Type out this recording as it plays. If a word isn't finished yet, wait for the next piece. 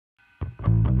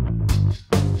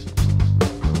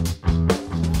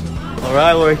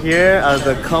Alright, we're here at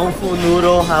the Kung Fu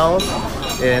Noodle house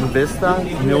in Vista,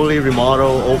 newly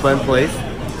remodeled open place.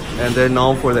 And they're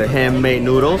known for their handmade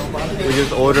noodles. We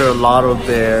just ordered a lot of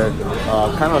their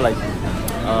kind of like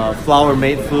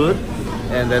flour-made food.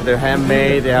 And then they're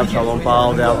handmade, they have xiaolong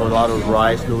bao, they have a lot of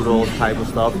rice, noodles type of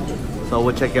stuff. So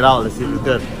we'll check it out, let's see if it's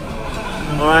good.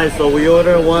 Alright, so we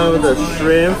ordered one of the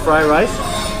shrimp fried rice,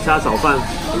 xia xiao fan.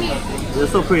 This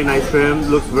is a pretty nice shrimp,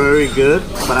 looks very good,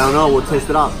 but I don't know, we'll taste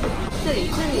it out.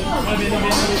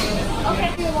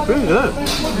 Pretty good.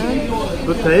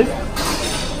 Good taste.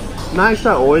 Not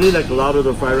extra oily like a lot of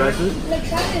the fried rices.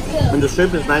 And the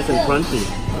shrimp is nice and crunchy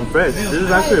and fresh. This is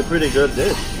actually a pretty good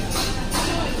dish.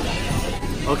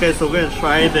 Okay, so we're gonna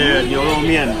try their Noodle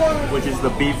mian, which is the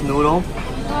beef noodle.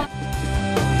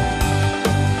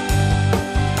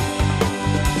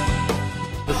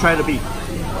 Let's try the beef.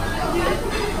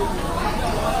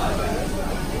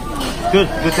 Good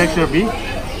texture of beef.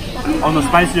 On the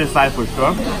spicier side for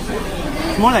sure.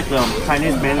 It's more like the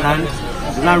Chinese mainland.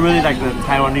 It's not really like the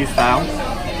Taiwanese style.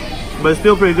 But it's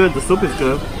still pretty good. The soup is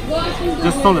good.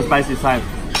 Just on the spicy side.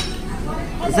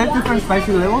 Is there different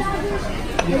spicy levels?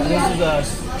 Yeah, this is a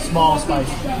small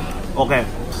spicy. Okay.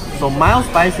 So mild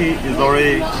spicy is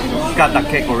already got that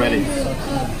kick already.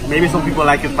 Maybe some people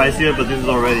like it spicier, but this is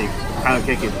already kind of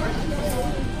kicky.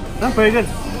 That's pretty good.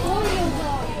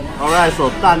 Alright,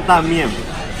 so dan mian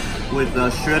with the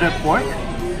shredded pork,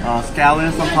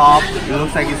 scallions on top. It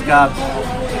looks like it's got,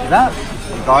 is that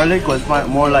garlic or it's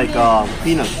more like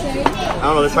peanuts? I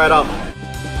don't know, let's try it out.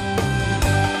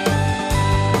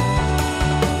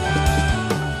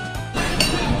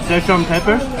 Szechuan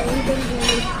peppers.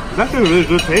 It's actually a really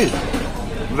good taste.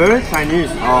 Very Chinese,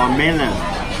 mainland.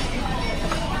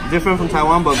 Different from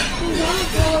Taiwan, but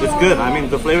it's good. I mean,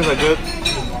 the flavors are good.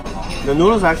 The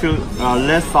noodles are actually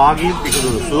less soggy because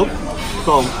of the soup.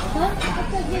 So,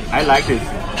 I like this.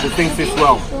 This thing sits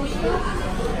well.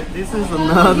 This is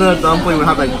another dumpling. We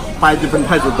have like 5 different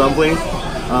types of dumplings.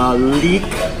 Leek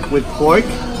with pork.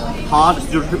 Hot,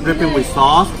 still dripping with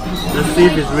sauce. Let's see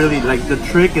if it's really, like the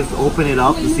trick is open it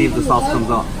up to see if the sauce comes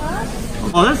up.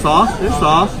 Oh, there's sauce. There's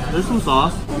sauce. There's some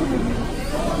sauce.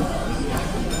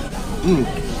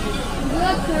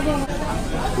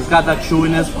 It's got that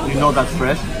chewiness. You know that's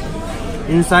fresh.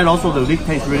 Inside also the leek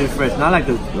tastes really fresh, not like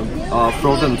the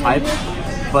frozen type,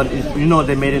 but you know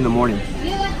they made it in the morning.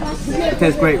 It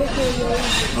tastes great.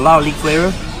 A lot of leek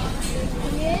flavor,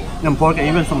 and pork, and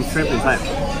even some shrimp inside.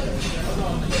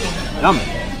 Yum.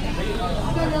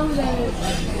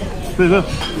 It's pretty good.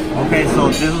 Okay, so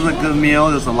this is a good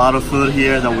meal. There's a lot of food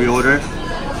here that we ordered,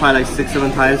 probably like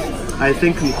 6-7 types. I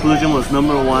think conclusion was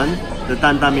number 1. The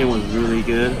dan mian was really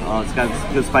good. It's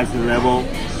got good spicy level.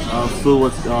 Food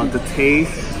was, the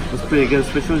taste was pretty good,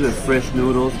 especially the fresh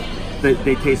noodles.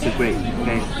 They tasted great.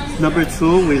 Okay. Number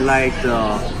 2, we liked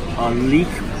leek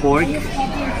pork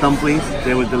dumplings.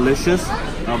 They were delicious,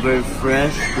 very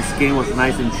fresh. The skin was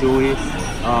nice and chewy.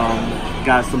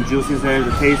 Got some juices there.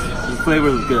 The taste, the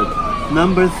flavor was good.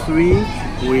 Number 3,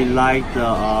 we liked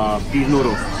beef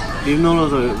noodles. Beef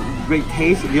noodles are great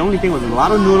taste. The only thing was a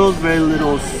lot of noodles, very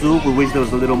little soup. We wish there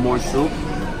was a little more soup.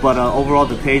 But overall,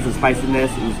 the taste and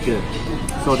spiciness is good.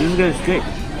 So this is good. It's great.